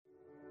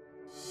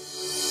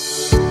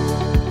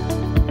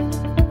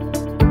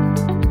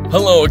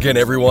Hello again,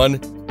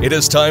 everyone. It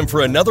is time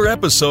for another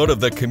episode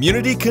of the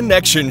Community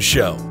Connection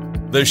Show,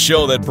 the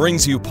show that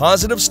brings you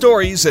positive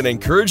stories and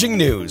encouraging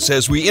news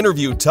as we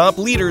interview top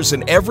leaders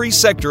in every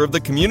sector of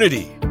the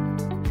community.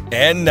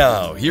 And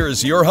now, here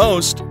is your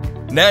host,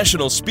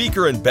 national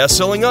speaker and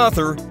best-selling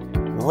author,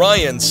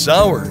 Ryan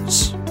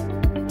Sowers.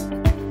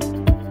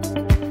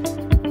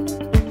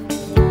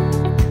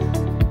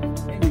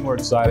 We're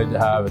excited to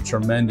have a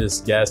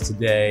tremendous guest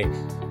today.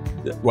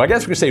 Well, I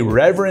guess we could say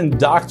Reverend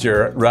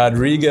Dr.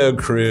 Rodrigo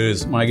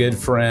Cruz, my good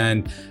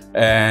friend.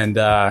 And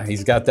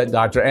he's got that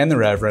doctor and the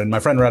Reverend. My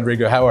friend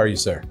Rodrigo, how are you,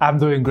 sir? I'm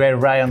doing great,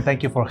 Ryan.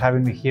 Thank you for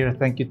having me here.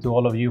 Thank you to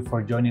all of you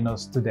for joining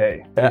us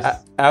today.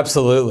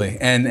 Absolutely.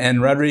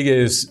 And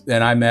Rodrigo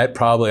and I met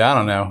probably, I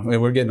don't know, I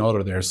mean, we're getting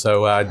older there.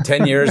 So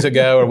 10 years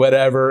ago or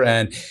whatever.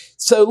 And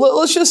so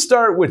let's just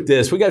start with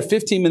this. We got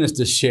 15 minutes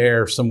to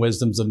share some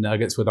wisdoms of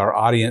nuggets with our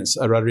audience.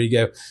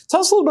 Rodrigo, tell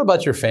us a little bit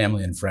about your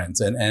family and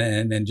friends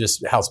and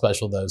just how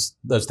special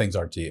those things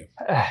are to you.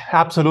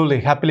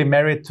 Absolutely. Happily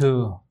married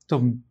to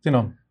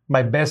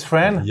my best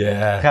friend.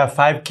 Yeah. Have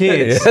 5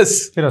 kids.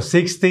 Yes.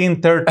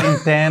 16, 13,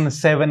 10,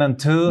 7, and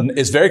 2.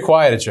 It's very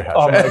quiet at your house.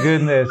 Oh, my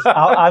goodness.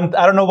 I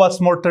don't know what's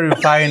more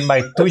terrifying,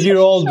 my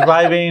 2-year-old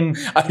driving,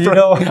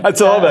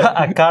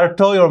 a car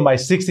toy, or my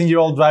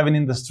 16-year-old driving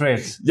in the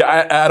streets.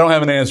 Yeah, I don't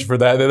have an answer for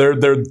that.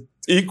 They're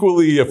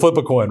equally a flip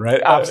a coin,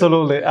 right?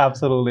 Absolutely,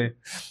 absolutely.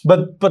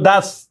 But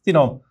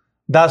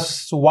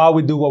that's why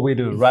we do what we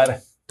do,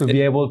 right? To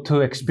be able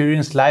to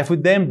experience life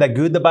with them, the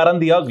good, the bad,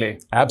 and the ugly.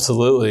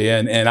 Absolutely.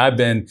 And I've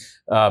been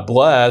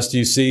blessed.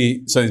 You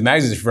see some of these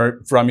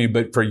magazines from you,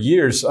 but for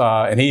years,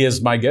 and he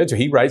is my go-to.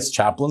 He writes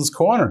Chaplain's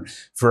Corner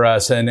for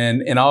us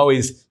and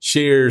always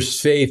shares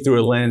faith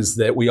through a lens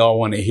that we all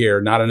want to hear,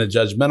 not in a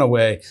judgmental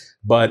way,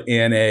 but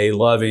in a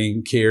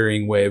loving,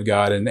 caring way of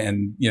God. And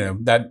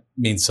that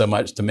means so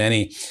much to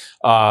many.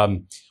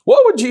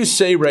 What would you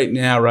say right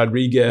now,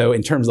 Rodrigo,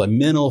 in terms of like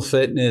mental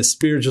fitness,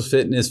 spiritual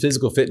fitness,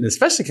 physical fitness,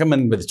 especially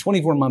coming with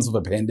 24 months of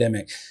a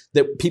pandemic,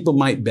 that people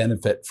might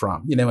benefit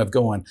from, of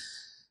going,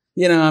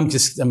 I'm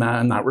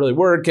not really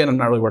working. I'm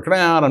not really working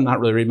out. I'm not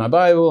really reading my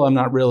Bible.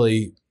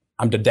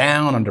 I'm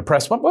down. I'm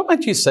depressed. What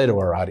might you say to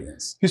our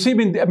audience? You see,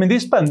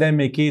 this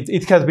pandemic,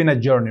 it has been a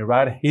journey,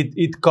 right?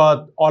 It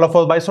caught all of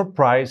us by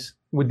surprise.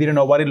 We didn't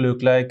know what it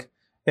looked like.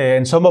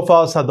 And some of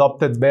us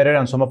adopted better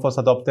and some of us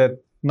adopted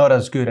not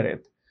as good at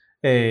it.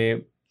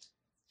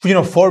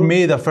 For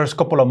me, the first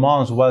couple of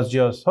months was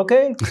just,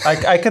 okay,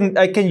 I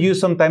can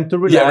use some time to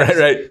relax,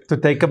 right. To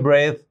take a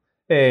breath,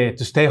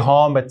 to stay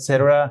home,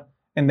 etc.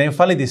 And then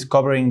finally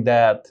discovering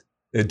that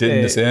it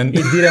didn't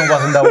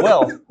wasn't that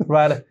well,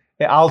 right?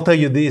 I'll tell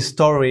you this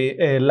story.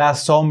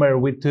 Last summer,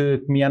 we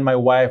took me and my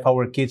wife,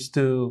 our kids,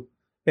 to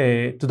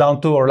down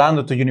to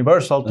Orlando, to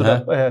Universal, to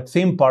the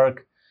theme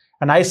park.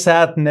 And I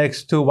sat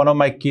next to one of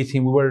my kids,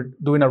 and we were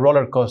doing a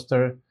roller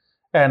coaster.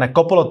 And a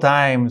couple of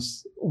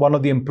times, one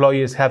of the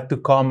employees had to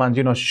come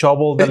and,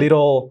 shovel the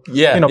little,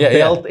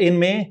 belt in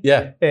me.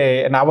 Yeah.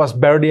 And I was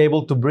barely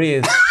able to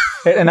breathe.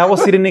 And I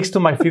was sitting next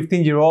to my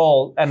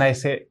 15-year-old, and I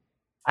said,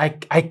 I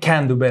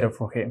can do better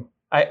for him.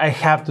 I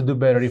have to do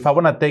better. If I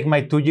want to take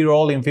my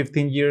 2-year-old in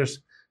 15 years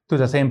to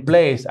the same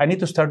place, I need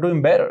to start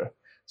doing better.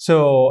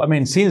 So,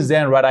 since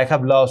then, right, I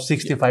have lost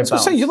 65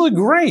 pounds. So you look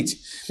great.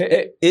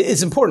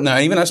 It's important now.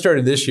 Even I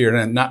started this year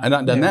and I've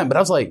not done that, but I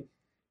was like,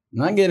 I'm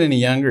not getting any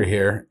younger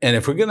here. And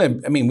if we're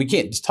going to, we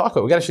can't just talk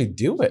about it. We got to actually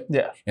do it.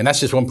 Yeah. And that's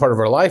just one part of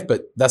our life,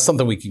 but that's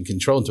something we can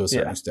control to a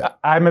certain extent.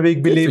 I'm a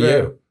big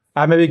believer.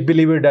 I'm a big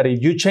believer that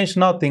if you change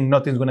nothing,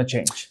 nothing's going to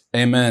change.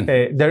 Amen.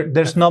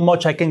 There's not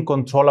much I can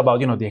control about,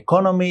 the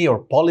economy or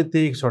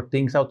politics or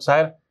things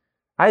outside.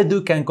 I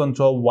can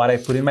control what I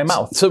put in my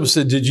mouth. So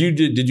did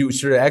you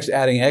start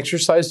adding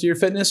exercise to your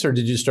fitness, or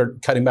did you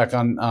start cutting back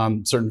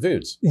on certain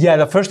foods? Yeah,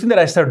 the first thing that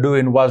I started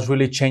doing was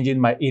really changing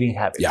my eating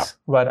habits. Yeah.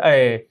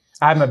 Right.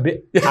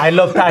 I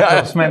love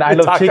tacos, man. I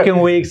love chicken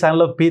wings. I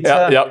love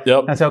pizza.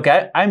 Yep. And so,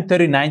 okay, I'm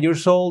 39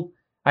 years old.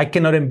 I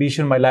cannot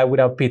envision my life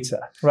without pizza,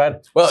 right?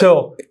 Well,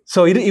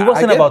 so it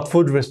wasn't about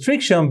food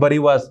restriction, but it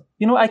was,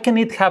 I can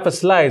eat half a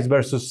slice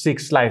versus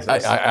 6 slices.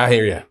 I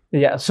hear you.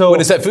 Yeah. So when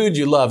it's that food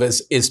you love,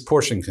 is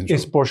portion control.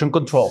 It's portion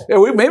control. Yeah,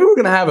 maybe we're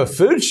going to have a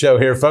food show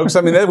here, folks.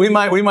 We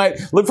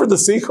might look for the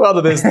sequel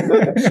to this.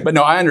 But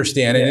no, I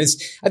understand. And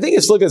I think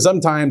it's looking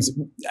sometimes,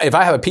 if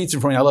I have a pizza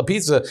for me, I love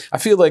pizza, I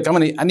feel like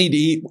I need to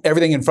eat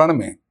everything in front of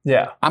me.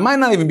 Yeah. I might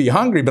not even be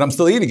hungry, but I'm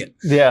still eating it.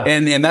 Yeah.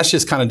 And that's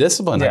just kind of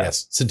discipline, I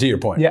guess. So to your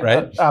point,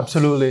 right?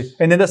 Absolutely.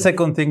 And then the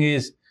second thing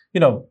is,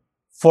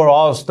 for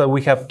us that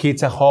we have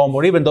kids at home,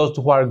 or even those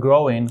who are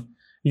growing,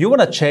 you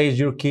want to chase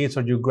your kids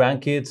or your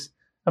grandkids.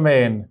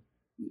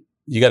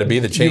 You got to be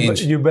the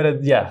change. You better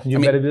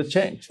be the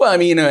change. Well,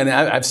 and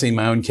I've seen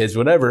my own kids,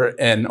 whatever,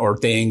 or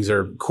things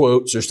or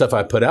quotes or stuff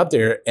I put out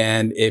there.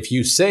 And if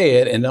you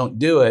say it and don't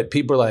do it,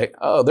 people are like,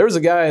 "Oh, there's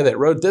a guy that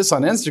wrote this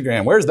on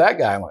Instagram. Where's that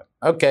guy?" I'm like,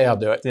 "Okay, I'll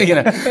do it."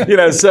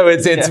 Yeah. So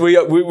it's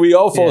we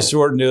all fall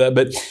short and do that.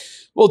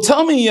 Well,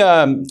 tell me,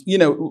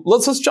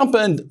 let's jump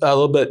in a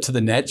little bit to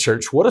the Net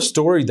Church. What a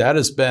story that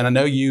has been. I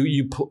know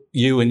you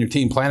and your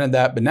team planted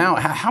that, but now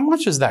how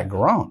much has that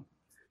grown?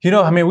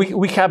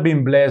 We have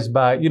been blessed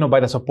by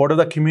the support of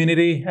the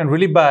community and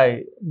really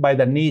by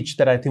the niche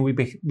that I think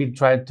we've been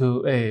trying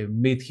to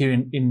meet here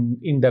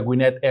in the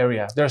Gwinnett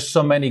area. There's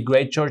so many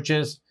great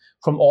churches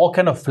from all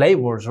kind of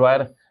flavors,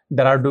 right,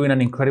 that are doing an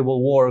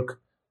incredible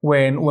work.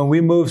 When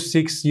we moved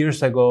 6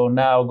 years ago,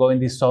 now going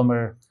this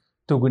summer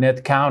to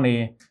Gwinnett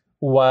County,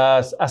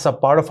 was as a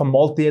part of a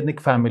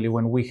multi-ethnic family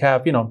when we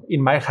have,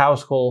 in my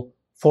household,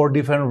 4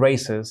 different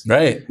races.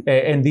 Right.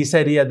 And this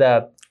idea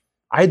that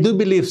I do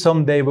believe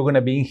someday we're going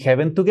to be in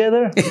heaven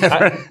together.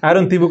 I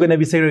don't think we're going to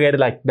be segregated,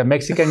 like the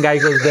Mexican guy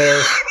goes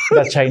there,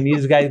 the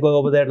Chinese guy go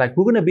over there. Like,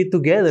 we're going to be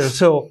together.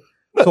 So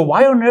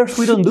why on earth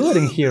we don't do it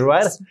in here,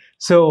 right?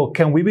 So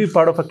can we be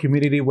part of a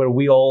community where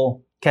we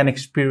all can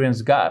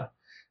experience God?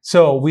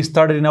 So we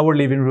started in our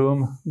living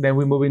room. Then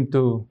we moved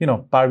into,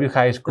 Parkview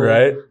High School.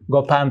 Right.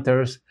 Go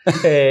Panthers.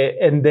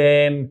 And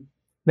then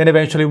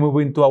eventually moved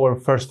into our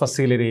first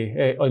facility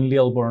in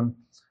Lilburn.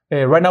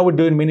 Right now we're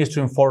doing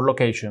ministry in 4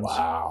 locations.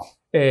 Wow.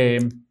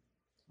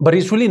 But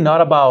it's really not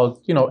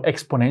about,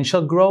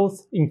 exponential growth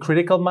in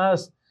critical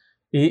mass.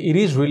 It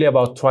is really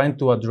about trying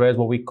to address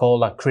what we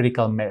call a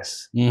critical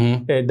mess,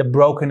 the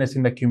brokenness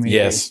in the community.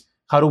 Yes.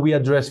 How do we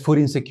address food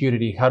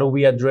insecurity? How do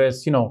we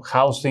address,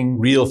 housing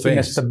real things,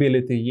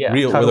 instability? Yeah,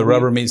 real where the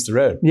rubber meets the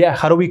road. Yeah.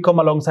 How do we come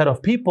alongside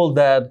of people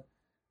that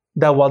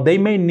while they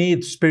may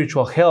need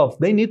spiritual health,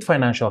 they need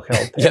financial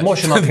health,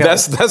 emotional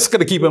health. That's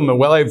going to keep them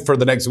well for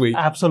the next week.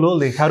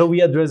 Absolutely. How do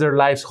we address their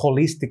lives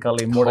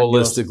holistically?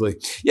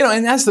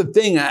 And that's the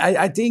thing.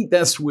 I think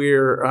that's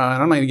where, and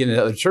I'm not going to get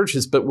into other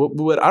churches, but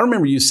what I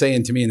remember you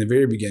saying to me in the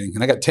very beginning,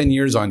 and I got 10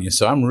 years on you,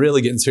 so I'm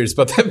really getting serious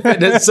about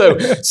that. So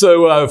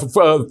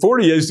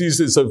 40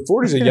 is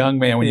 40 is a young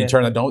man when you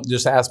turn it. Don't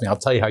just ask me. I'll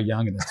tell you how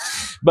young it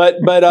is. But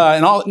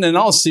in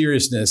all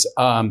seriousness,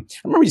 I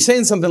remember you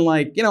saying something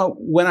like,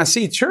 when I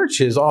see churches,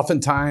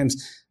 oftentimes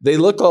they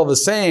look all the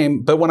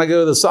same, but when I go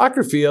to the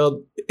soccer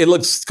field, it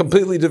looks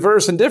completely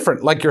diverse and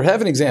different. Like your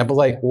heaven example,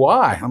 like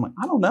why? I'm like,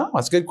 I don't know.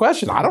 That's a good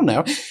question. I don't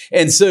know.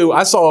 And so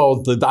I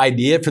saw the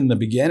idea from the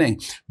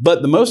beginning,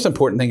 but the most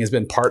important thing has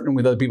been partnering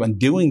with other people and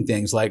doing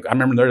things like, I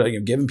remember they're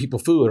like giving people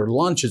food or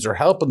lunches or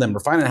helping them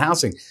or finding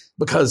housing,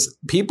 because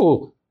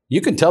people,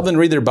 you can tell them to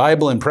read their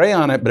Bible and pray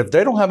on it, but if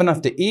they don't have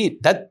enough to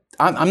eat,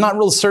 I'm not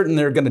real certain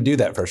they're going to do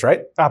that first,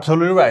 right?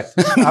 Absolutely right.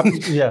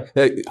 Yeah.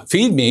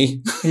 Feed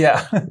me.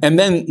 Yeah. And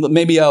then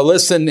maybe I'll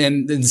listen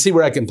and see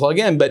where I can plug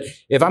in. But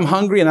if I'm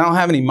hungry and I don't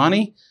have any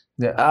money,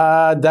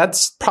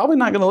 that's probably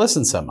not going to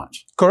listen so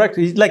much. Correct.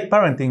 It's like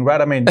parenting,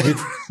 right? I mean,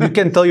 you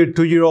can tell your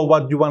 2-year-old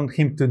what you want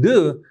him to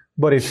do,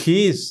 but if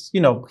his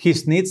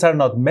needs are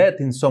not met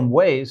in some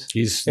ways,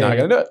 he's not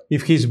going to do it.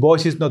 If his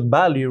voice is not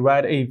valued,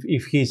 right?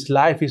 If his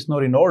life is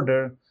not in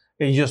order,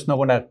 you're just not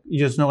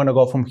gonna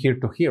go from here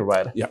to here,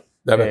 right? Yeah.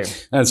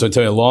 And so I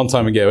tell you a long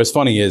time ago, what's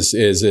funny is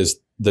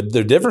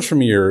the difference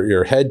from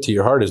your head to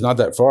your heart is not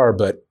that far,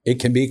 but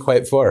it can be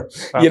quite far.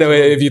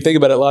 Absolutely. If you think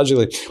about it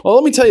logically. Well,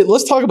 let me tell you,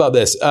 let's talk about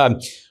this.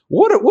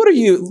 What are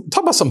you,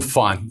 talk about some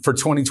fun for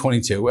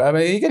 2022. I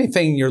mean, you got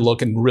anything you're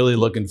really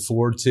looking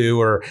forward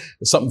to, or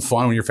something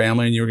fun with your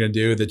family and you were going to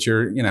do that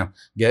you're, I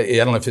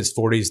don't know if it's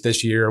 40s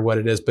this year or what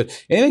it is, but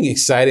anything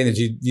exciting that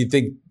you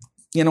think,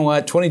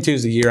 22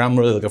 is the year, I'm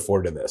really looking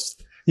forward to this.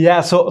 Yeah,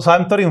 so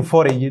I'm turning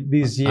 40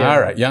 this year. All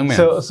right, young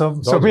man.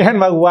 So me and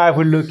my wife,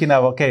 we're looking at,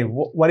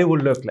 what it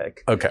would look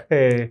like.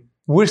 Okay.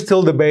 We're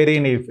still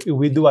debating if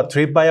we do a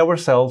trip by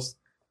ourselves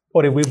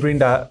or if we bring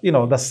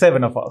the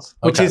 7 of us,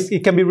 which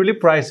it can be really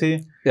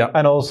pricey. Yeah.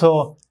 And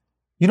also,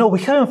 we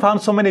haven't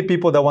found so many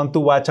people that want to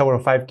watch our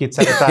 5 kids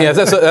at a time. Yeah,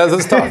 that's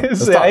tough.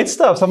 It's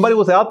tough. Somebody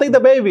will say, I'll take the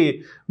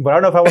baby, but I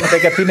don't know if I want to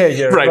take a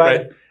teenager.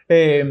 Right.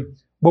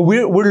 But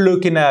we're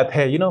looking at,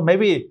 hey,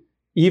 maybe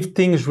if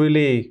things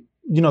really,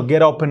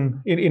 get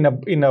open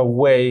in a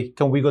way,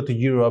 can we go to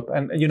Europe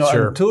and,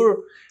 sure. and tour?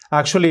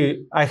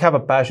 Actually, I have a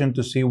passion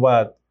to see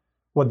what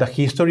the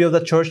history of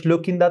the church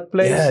looked in that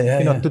place.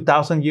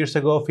 2,000 years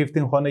ago,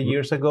 1,500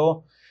 years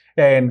ago,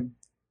 and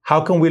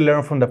how can we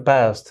learn from the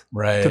past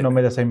to not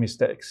make the same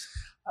mistakes?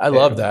 I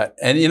love that,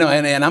 and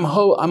and I'm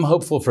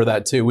hopeful for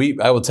that too.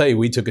 I will tell you,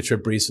 we took a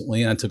trip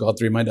recently, and I took all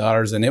 3 of my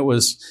daughters, and it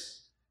was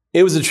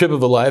a trip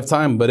of a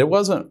lifetime, but it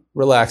wasn't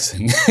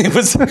relaxing. It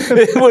was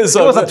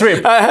a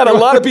trip. I had a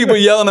lot of people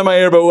yelling in my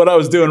ear about what I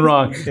was doing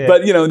wrong. Yeah.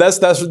 But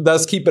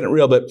that's keeping it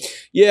real. But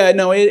yeah,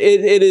 no,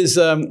 it is.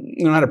 I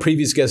had a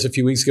previous guest a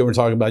few weeks ago. We were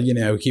talking about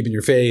keeping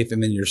your faith,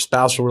 and then your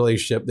spousal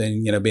relationship,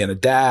 then being a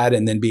dad,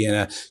 and then being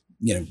a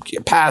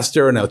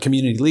pastor and a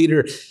community leader.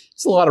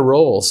 It's a lot of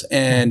roles,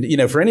 and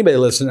for anybody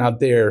listening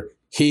out there,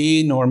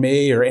 he nor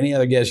me or any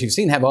other guest you've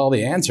seen have all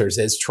the answers.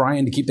 It's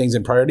trying to keep things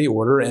in priority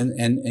order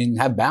and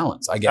have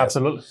balance, I guess.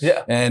 Absolutely.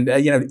 Yeah. And,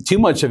 too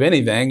much of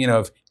anything,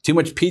 if too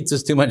much pizza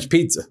is too much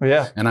pizza.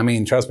 Yeah. And I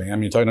mean, trust me,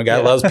 you're talking to a guy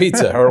who loves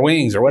pizza or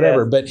wings or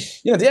whatever. Yeah. But,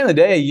 at the end of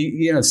the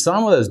day,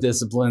 some of those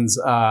disciplines,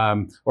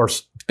 or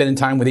spending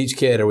time with each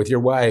kid or with your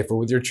wife or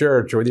with your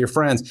church or with your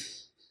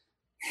friends,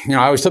 I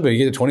always tell people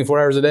you get 24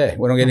 hours a day.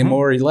 We don't get any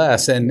more or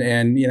less. And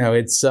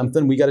it's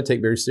something we got to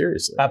take very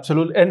seriously.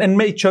 Absolutely. And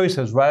make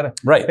choices, right?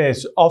 Right.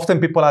 So often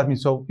people ask me,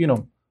 so,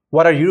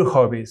 what are your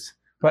hobbies?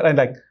 But I'm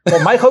like,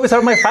 well, my hobbies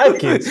are my 5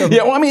 kids. So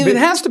it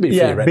has to be for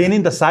you, right? Being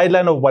in the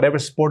sideline of whatever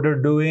sport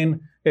they're doing.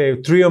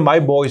 3 of my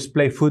boys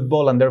play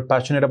football and they're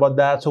passionate about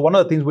that. So one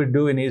of the things we're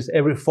doing is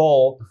every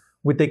fall,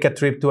 we take a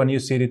trip to a new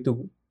city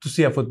to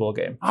see a football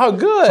game. Oh,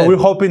 good. So we're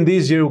hoping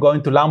this year we're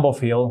going to Lambeau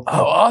Field.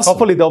 Oh, awesome.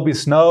 Hopefully there'll be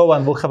snow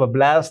and we'll have a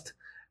blast.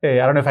 I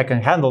don't know if I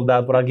can handle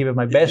that, but I'll give it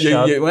my best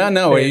shot. Well,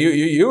 no,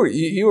 you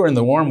were in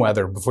the warm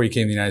weather before you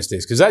came to the United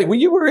States because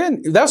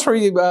that's where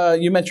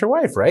you met your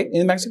wife, right?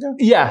 In Mexico?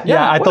 Yeah.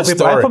 I told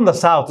people I'm from the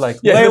South, way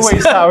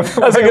south.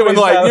 That's a good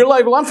one. You're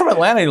like, well, I'm from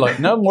Atlanta. You're like,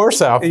 no, more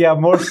south. Yeah,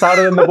 more south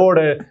than the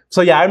border.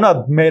 So I'm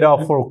not made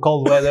up for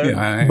cold weather,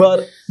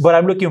 but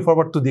I'm looking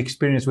forward to the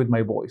experience with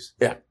my boys.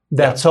 Yeah.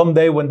 That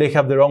someday when they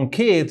have their own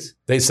kids,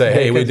 they say,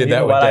 hey, we did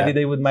that with Dad. I did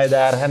it with my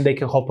dad, and they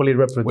can hopefully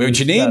reproduce. What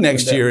you need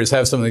next year is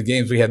have some of the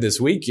games we had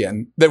this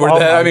weekend.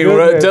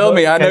 Tell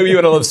me, I know you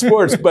and I love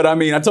sports, but I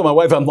told my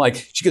wife, I'm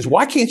like, she goes,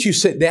 why can't you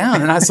sit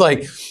down? And I was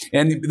like,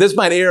 and this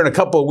might air in a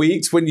couple of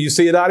weeks when you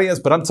see it, audience,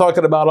 but I'm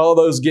talking about all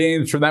those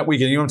games from that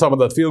weekend. I'm talking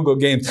about the field goal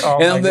games.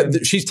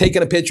 She's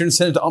taking a picture and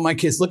sending it to all my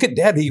kids. Look at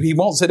Dad, he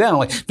won't sit down. I'm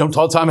like, don't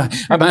talk to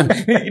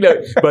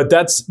him. But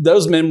that's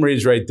those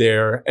memories right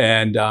there.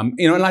 And,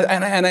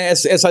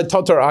 as I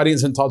talk to our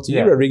audience and talk to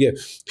you, Rodrigo,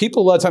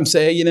 people a lot of times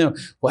say,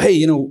 well,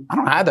 hey, I don't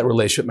have that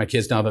relationship with my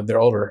kids now that they're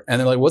older.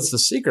 And they're like, what's the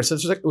secret? So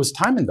it's like, it was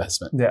time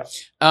investment. Yeah.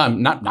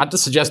 Not to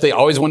suggest they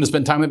always want to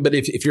spend time with, but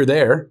if you're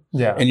there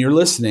and you're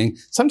listening,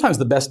 sometimes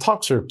the best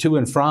talks are to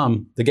and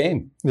from the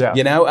game. Yeah.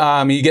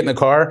 You get in the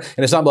car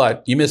and it's not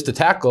about you missed a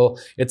tackle.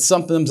 It's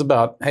something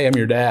about, hey, I'm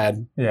your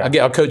dad. Yeah.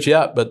 I'll coach you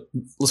up, but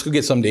let's go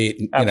get something to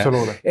eat.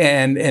 Absolutely.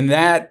 And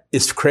that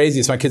is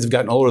crazy. As my kids have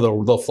gotten older,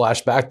 they'll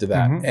flash back to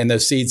that. And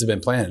those seeds have been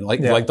planted,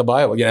 like the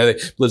Bible.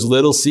 Those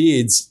little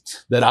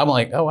seeds that I'm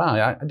like, oh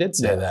wow, I did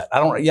say that.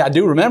 I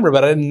do remember,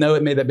 but I didn't know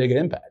it made that big an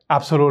impact.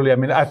 Absolutely.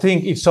 I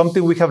think if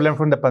something we have learned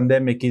from the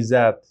pandemic is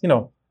that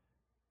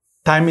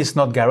time is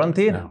not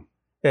guaranteed. No.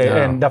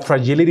 And the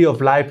fragility of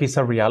life is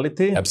a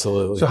reality.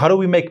 Absolutely. So how do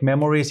we make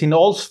memories in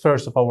all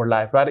spheres of our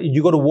life, right?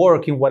 You go to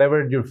work in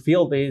whatever your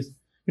field is,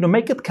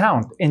 make it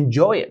count.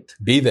 Enjoy it.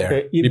 Be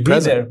there. Be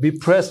present. There. Be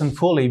present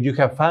fully. If you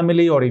have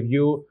family or if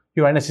you're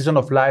in a season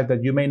of life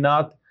that you may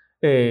not,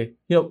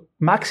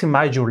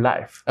 maximize your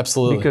life.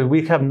 Absolutely. Because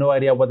we have no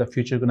idea what the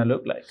future is going to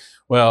look like.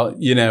 Well,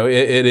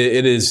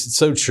 it is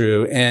so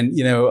true. And,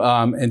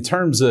 in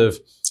terms of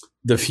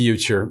the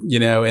future,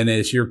 and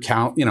as your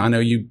count, I know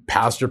you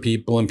pastor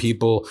people and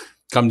people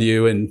come to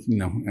you and,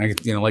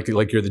 like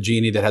you're the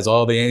genie that has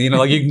all the,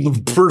 like you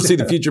can foresee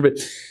the future, but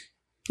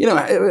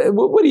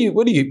what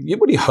do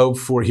you hope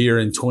for here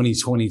in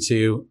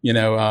 2022,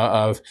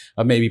 of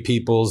maybe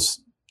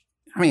people's,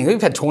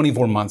 we've had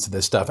 24 months of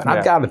this stuff and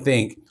I've got to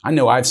think,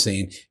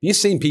 you've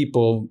seen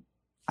people,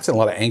 I've seen a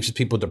lot of anxious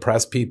people,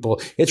 depressed people.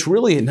 It's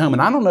really hitting home.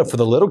 And I don't know for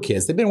the little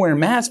kids, they've been wearing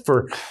masks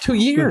for 2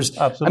 years.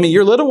 Absolutely.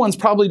 Your little ones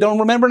probably don't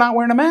remember not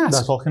wearing a mask.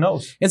 That's all he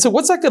knows. And so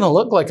what's that going to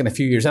look like in a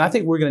few years? And I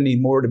think we're going to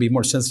need to be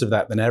more sensitive to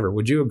that than ever.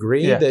 Would you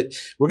agree that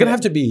we're going to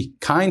have to be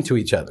kind to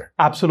each other?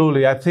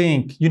 Absolutely. I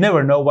think you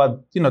never know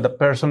what, the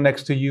person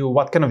next to you,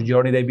 what kind of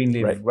journey they've been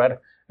living, right?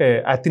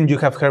 I think you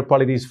have heard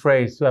probably this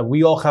phrase,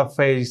 we all have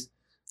faced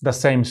the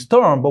same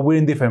storm, but we're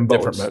in different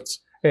boats.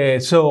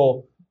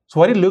 So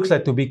what it looks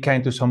like to be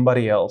kind to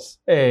somebody else.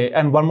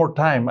 And one more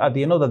time, at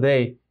the end of the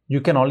day, you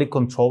can only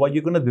control what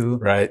you're going to do.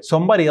 Right.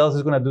 Somebody else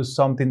is going to do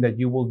something that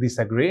you will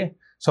disagree.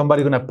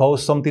 Somebody's going to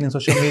post something in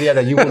social media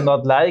that you will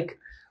not like.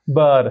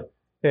 But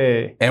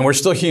and we're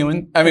still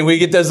human. We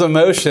get those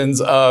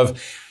emotions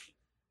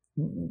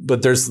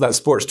but there's that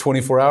sports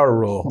 24-hour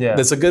rule. Yeah.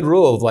 That's a good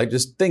rule of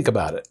just think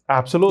about it.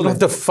 Absolutely. You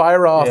don't have to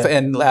fire off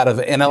and out of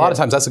it. And a lot of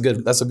times that's a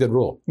good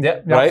rule.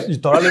 Yeah. Right? You're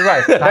totally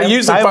right.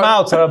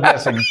 Timeouts are a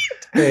blessing.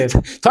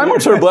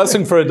 Timeouts are a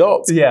blessing for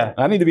adults. Yeah.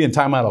 I need to be in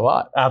timeout a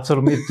lot.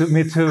 Absolutely.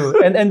 Me too.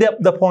 And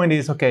the point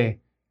is,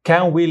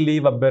 can we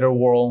leave a better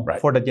world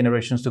for the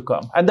generations to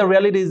come? And the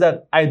reality is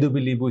that I do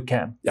believe we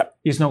can. Yep.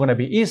 It's not going to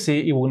be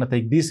easy. It's going to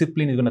take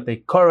discipline. It's going to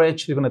take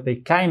courage. It's going to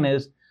take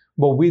kindness.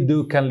 But we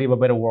can leave a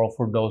better world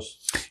for those.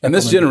 And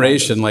this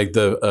generation,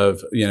 people a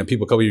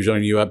couple years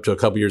younger than you up to a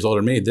couple years older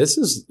than me, this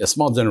is a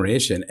small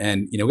generation.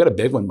 And, we got a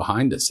big one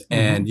behind us.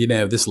 And,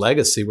 this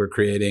legacy we're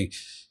creating,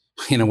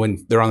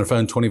 when they're on their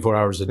phone 24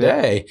 hours a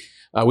day,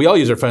 we all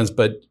use our phones,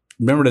 but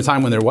remember the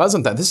time when there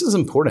wasn't that. This is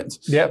important.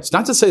 Yeah. It's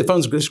not to say the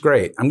phone's just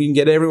great. You can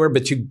get everywhere,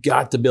 but you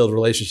got to build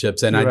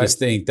relationships. And just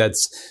think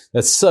that's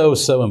so,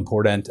 so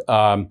important.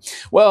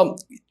 Well,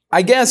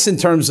 I guess in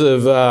terms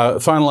of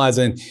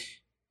finalizing,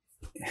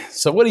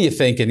 so what are you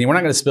thinking? We're not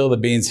going to spill the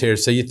beans here.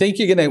 So you think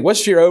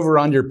what's your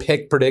over-under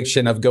pick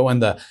prediction of going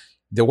the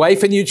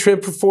wife and you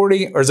trip for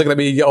 40, or is it going to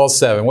be all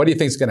 7? What do you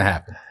think is going to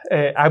happen?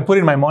 I'm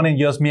putting my money in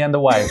just me and the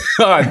wife.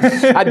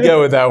 I'd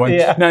go with that one.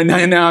 Yeah. No.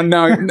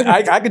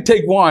 I could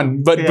take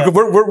one, but Yeah.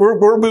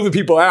 we're moving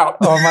people out.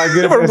 Oh my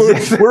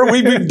goodness.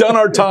 We've done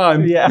our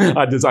time. Yeah.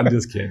 I'm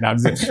just kidding.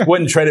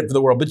 Wouldn't trade it for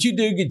the world. But you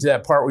do get to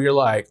that part where you're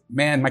like,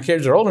 man, my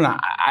kids are older, and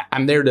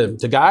I'm there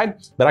to guide,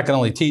 but I can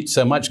only teach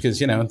so much because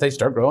they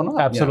start growing up.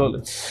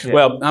 Absolutely. Yeah.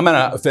 Well, I'm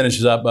going to finish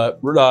this up.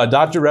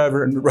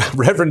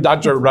 Reverend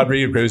Dr.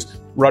 Rodrigo Cruz,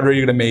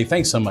 to me,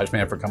 thanks so much,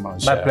 man, for coming on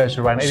the show. My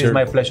pleasure, Ryan. It is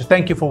my pleasure.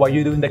 Thank you for what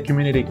you do in the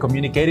community,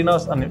 communicating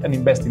us and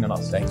investing in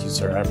us. Thank you,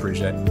 sir. I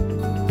appreciate it.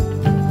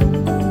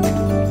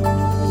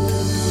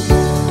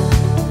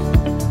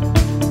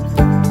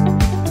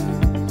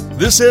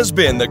 This has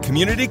been the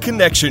Community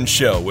Connection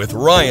Show with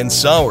Ryan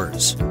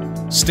Sowers.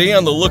 Stay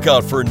on the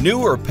lookout for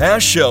new or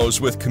past shows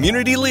with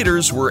community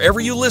leaders wherever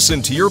you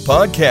listen to your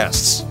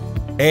podcasts.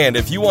 And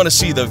if you want to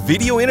see the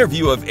video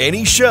interview of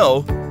any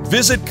show,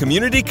 visit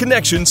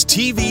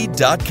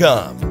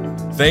CommunityConnectionsTV.com.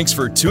 Thanks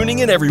for tuning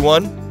in,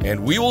 everyone,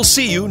 and we will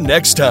see you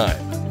next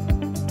time.